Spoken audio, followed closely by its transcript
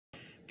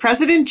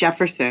President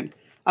Jefferson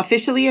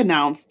officially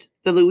announced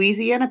the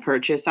Louisiana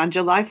Purchase on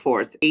July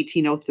 4th,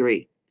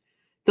 1803.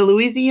 The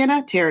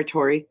Louisiana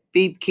Territory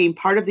became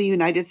part of the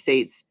United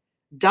States,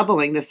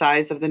 doubling the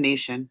size of the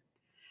nation.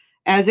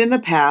 As in the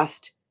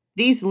past,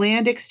 these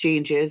land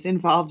exchanges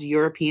involved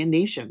European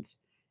nations,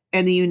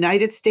 and the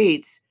United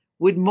States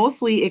would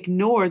mostly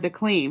ignore the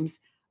claims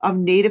of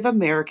Native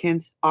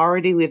Americans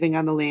already living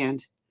on the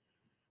land.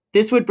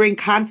 This would bring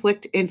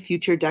conflict in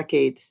future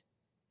decades,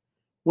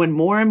 when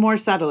more and more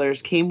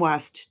settlers came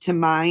west to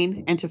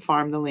mine and to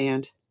farm the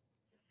land.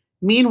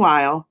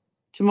 Meanwhile,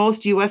 to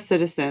most U.S.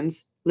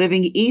 citizens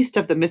living east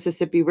of the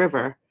Mississippi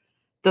River,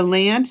 the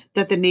land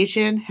that the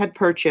nation had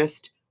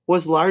purchased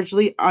was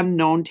largely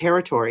unknown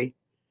territory.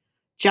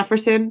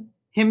 Jefferson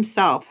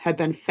himself had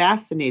been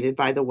fascinated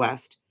by the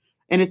West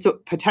and its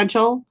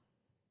potential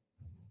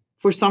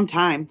for some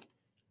time.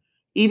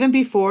 Even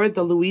before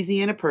the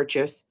Louisiana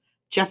Purchase,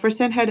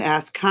 Jefferson had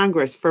asked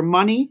Congress for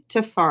money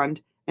to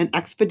fund an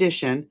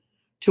expedition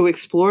to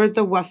explore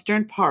the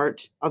western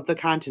part of the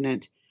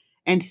continent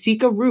and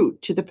seek a route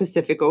to the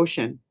Pacific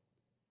Ocean.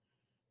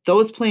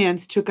 Those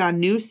plans took on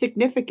new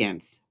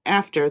significance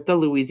after the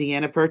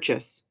Louisiana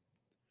Purchase.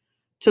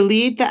 To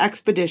lead the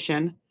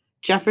expedition,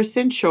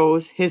 Jefferson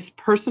chose his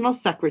personal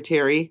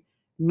secretary,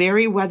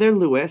 Meriwether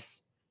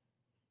Lewis,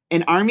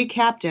 an Army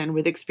captain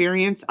with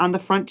experience on the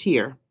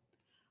frontier.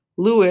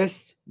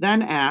 Lewis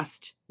then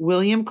asked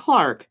William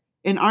Clark,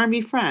 an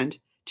Army friend,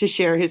 to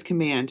share his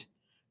command,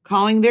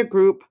 calling their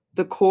group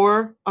the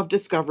Corps of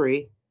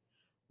Discovery.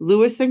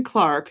 Lewis and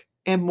Clark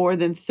and more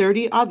than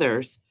 30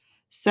 others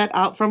set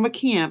out from a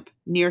camp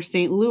near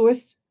St.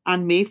 Louis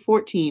on May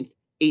 14,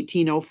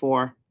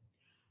 1804.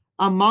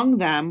 Among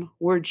them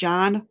were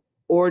John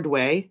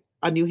Ordway,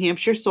 a New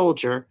Hampshire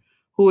soldier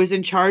who was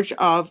in charge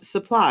of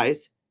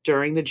supplies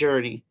during the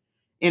journey,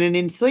 and an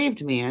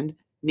enslaved man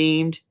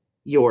named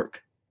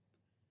York.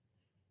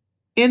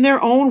 In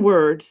their own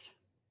words,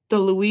 the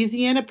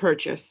Louisiana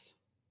Purchase: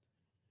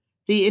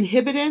 the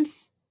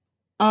inhabitants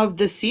of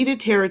the ceded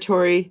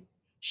territory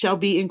shall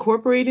be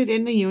incorporated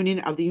in the Union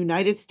of the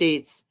United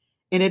States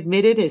and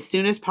admitted as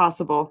soon as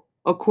possible,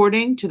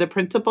 according to the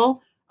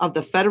principle of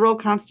the federal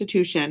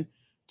Constitution,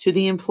 to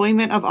the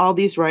employment of all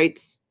these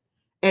rights,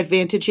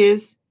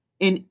 advantages,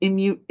 and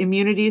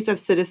immunities of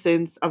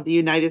citizens of the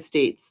United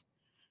States.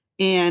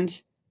 And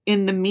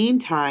in the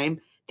meantime,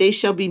 they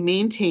shall be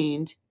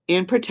maintained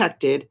and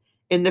protected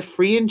in the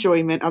free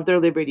enjoyment of their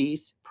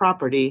liberties,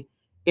 property,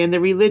 and the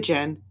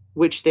religion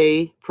which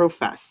they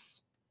profess.